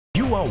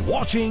You are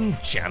watching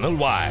Channel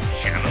Y.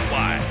 Channel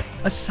Y,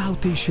 a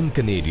South Asian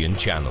Canadian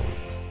channel.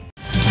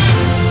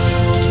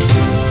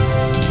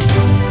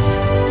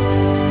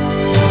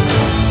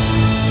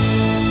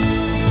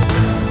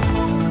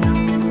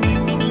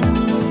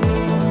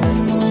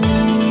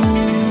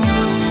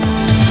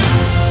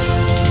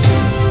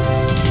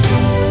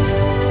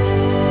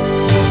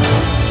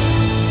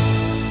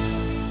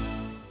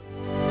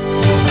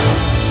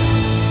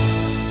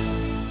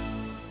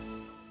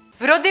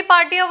 विरोधी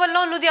पार्टियों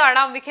वालों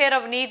लुधियाना विखे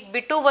रवनीत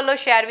बिट्टू वालों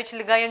शहर विच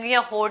लगाई गई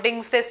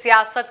होर्डिंग्स ते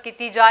सियासत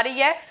की जा रही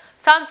है।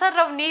 सांसद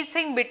रवनीत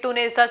सिंह बिट्टू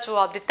ने इसका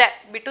जवाब दिता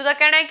है। बिट्टू का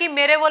कहना है कि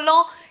मेरे वालों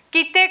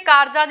कीते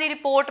कारजां दी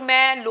रिपोर्ट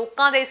मैं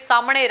लोकां दे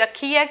सामने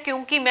रखी है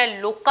क्योंकि मैं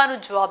लोकां नूं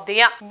जवाब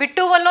दिया।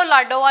 बिट्टू वालों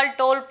लाडोवाल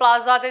टोल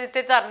प्लाजा ते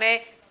दिते धरने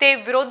ते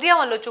विरोधियों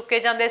वालों चुके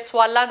जांदे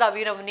सवालों का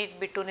भी रवनीत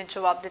बिट्टू ने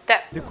जवाब दिता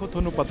है। देखो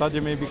तुहानूं पता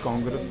जिवें भी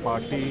कांग्रेस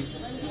पार्टी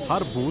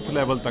हर बूथ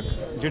लैवल तक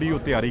जिहड़ी वो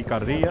तैयारी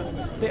कर रही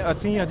है ते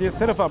असीं अजे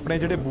सिर्फ अपने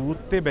जिहड़े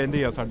बूथ ते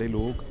बहिंदे आ साडे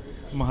लोग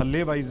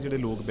महल्ले वाइज जिहड़े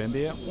लोग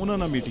बहिंदे आ उन्हां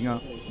नाल मीटिंगां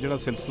जिहड़ा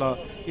सिलसिला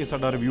ये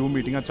साडा रिव्यू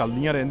मीटिंगां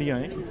चलदियां रहिंदियां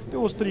है ते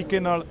उस तरीके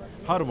नाल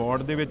हर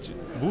वार्ड दे विच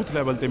बूथ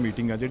लैवल ते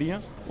मीटिंगां जिहड़ियां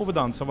वो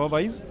विधान सभा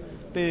वाइज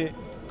ते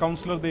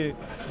काउंसलर दे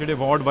जिहड़े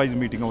वार्ड वाइज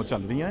मीटिंगां वो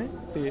चल रही हैं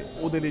ते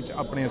उहदे विच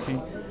अपने असीं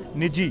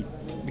निजी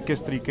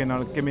किस तरीके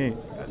नाल किवें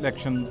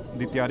इलैक्शन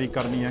की तैयारी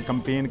करनी है,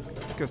 कंपेन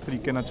किस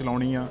तरीके नाल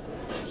चलाउणी आ,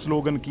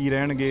 स्लोगन की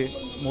रहणगे,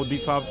 मोदी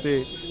साहब ते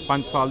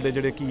 5 साल दे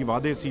जिहड़े की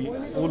वादे सी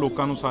वो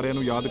लोकां नूं सारिआं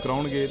नूं याद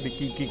कराउणगे भी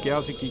की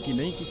किहा सी की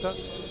नहीं कीता।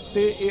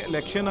 ते ये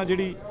इलैक्शन आ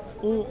जिहड़ी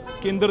वो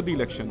केंद्र की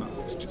इलैक्शन आ,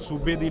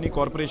 सूबे की नहीं,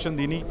 कॉरपोरेशन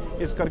की नहीं,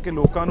 इस करके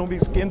लोगों को भी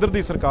केंद्र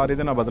की सरकार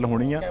ये बदल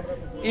होनी है।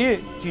 ये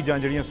चीज़ां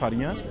जिहड़ियां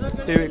सारियां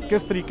ते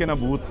किस तरीके नाल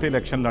बूथ ते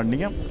इलैक्शन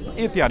लड़नी आ,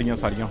 ये तैयारियां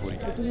सारियां हो रही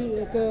हैं।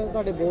 एक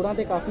तुहाडे बोर्डां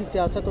ते काफ़ी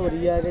सियासत हो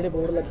रही है, जिहड़े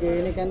बोर्ड लगे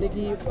ने कहंदे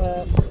कि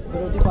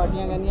विरोधी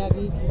पार्टियां कहंदियां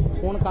कि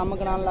हुण काम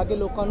गिनाण लगे,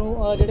 लोकां नूं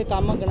जिहड़े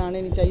काम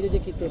गिनाणे नहीं चाहिए जे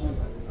कीते होण।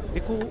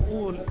 देखो वो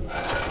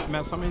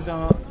मैं समझदा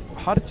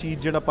हर चीज़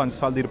जिहड़ा 5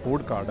 साल की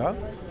रिपोर्ट कार्ड आ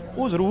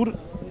वो जरूर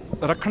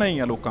रखना ही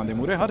आ लोगों के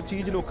मूहरे, हर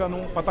चीज़ लोगों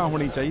को पता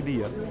होनी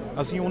चाहिए।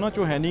 असीं उन्हां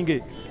चों है नहीं गे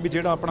भी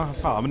जिहड़ा अपना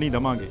हिसाब नहीं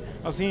देवांगे।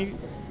 असीं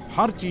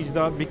हर चीज़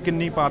का भी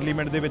किन्नी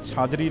पार्लीमेंट दे विच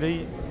हाज़री रही,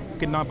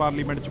 किन्ना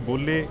पार्लीमेंट च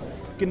बोले,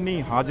 किन्नी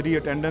हाज़री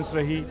अटेंडेंस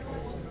रही,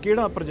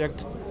 किहड़ा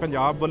प्रोजैक्ट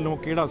पंजाब वालों,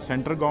 किहड़ा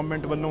सेंटर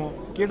गवर्नमेंट वालों,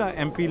 किहड़ा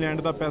MP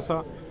लैंड का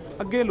पैसा,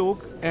 अगे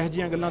लोग इहो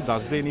जिहियां गल्लां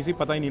दसदे नहीं सी,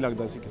 पता ही नहीं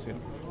लगता सी किसी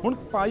नूं। हुण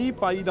पाई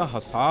पाई का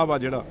हिसाब आ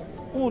जिहड़ा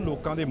वो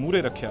लोगों के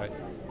मूहरे रखिया है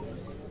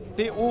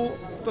ते ਉਹ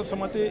ਤਾਂ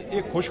ਸਮਾਂ ਤੇ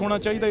ਇਹ ਖੁਸ਼ ਹੋਣਾ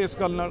ਚਾਹੀਦਾ ਇਸ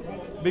ਗੱਲ ਨਾਲ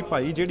ਵੀ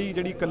ਭਾਈ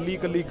ਜਿਹੜੀ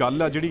ਕੱਲੀ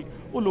ਗੱਲ ਆ ਜਿਹੜੀ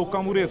ਉਹ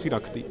ਲੋਕਾਂ ਮੂਹਰੇ ਅਸੀਂ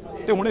ਰੱਖਤੀ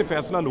ਤੇ ਹੁਣ ਇਹ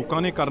ਫੈਸਲਾ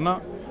ਲੋਕਾਂ ਨੇ ਕਰਨਾ।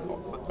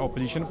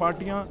 ਆਪੋਜੀਸ਼ਨ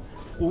ਪਾਰਟੀਆਂ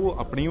ਉਹ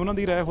ਆਪਣੀ ਉਹਨਾਂ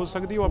ਦੀ ਰਾਏ ਹੋ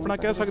ਸਕਦੀ, ਉਹ ਆਪਣਾ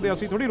ਕਹਿ ਸਕਦੇ,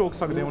 ਅਸੀਂ ਥੋੜੀ ਰੋਕ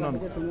ਸਕਦੇ ਉਹਨਾਂ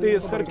ਨੂੰ ਤੇ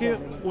ਇਸ ਕਰਕੇ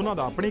ਉਹਨਾਂ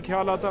ਦਾ ਆਪਣੀ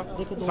ਖਿਆਲਾਤ ਆ,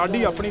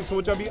 ਸਾਡੀ ਆਪਣੀ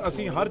ਸੋਚ ਆ ਵੀ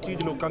ਅਸੀਂ ਹਰ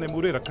ਚੀਜ਼ ਲੋਕਾਂ ਦੇ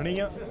ਮੂਹਰੇ ਰੱਖਣੀ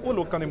ਆ, ਉਹ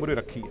ਲੋਕਾਂ ਦੇ ਮੂਹਰੇ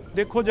ਰੱਖੀ ਆ।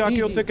 ਦੇਖੋ ਜਾ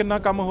ਕੇ ਉੱਥੇ ਕਿੰਨਾ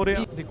ਕੰਮ ਹੋ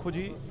ਰਿਹਾ। ਦੇਖੋ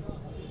ਜੀ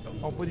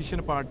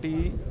ਆਪੋਜੀਸ਼ਨ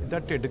ਪਾਰਟੀ ਦਾ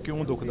ਢਿੱਡ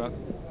ਕਿਉਂ ਦੁਖਦਾ,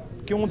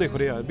 क्यों दिख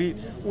रहा भी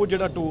वो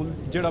जो टोल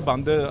जो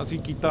बंद असी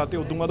किया तो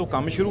उदों बाद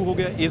काम शुरू हो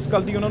गया, इस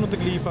गल की उन्होंने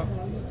तकलीफ आ।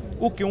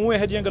 वो क्यों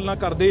यह जिहियां गल्लां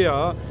करदे आ,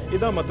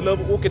 इहदा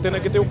मतलब वो किते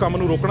ना किते वो काम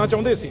नूं रोकना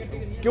चाहुंदे सी।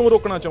 क्यों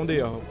रोकना चाहुंदे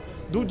आ?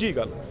 दूजी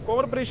गल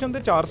कॉरपोरेशन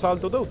दे 4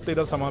 साल तो उत्ते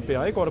दा समा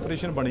पिया है,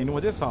 कॉरपोरेशन बनी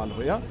नूं अजे साल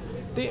होया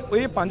ते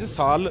ये 5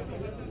 साल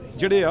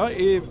जिहड़े आ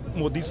ये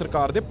मोदी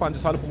सरकार दे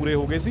 5 साल पूरे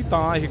हो गए सी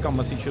तां इह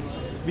काम असीं शुरू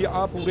भी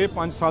आ पूरे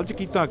 5 साल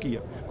च कीता की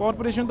आ।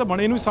 कॉरपोरेशन तां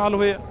बने नूं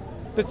साल होए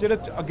ते जिहड़े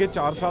अगे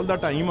 4 साल का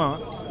टाइम आ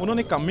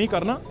उन्होंने काम ही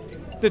करना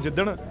ते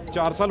जिद्दण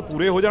 4 साल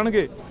पूरे हो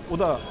जाणगे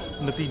उहदा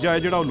नतीजा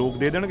है जिहड़ा लोग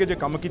दे देणगे। जे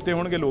काम कीते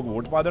होणगे लोग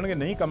वोट पा देणगे,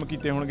 नहीं काम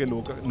कीते होणगे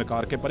लोग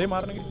नकार के परे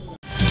मारनगे।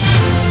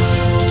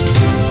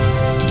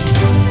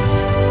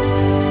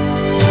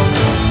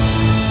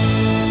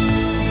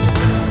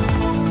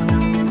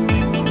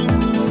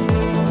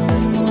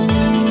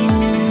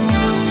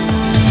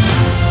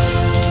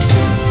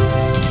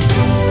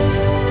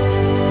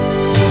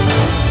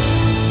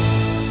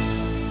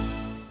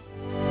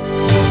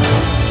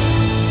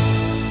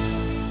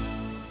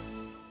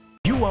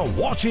 You are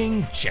watching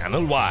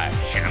Channel Y.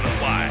 Channel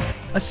Y,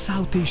 a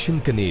South Asian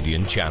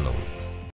Canadian channel.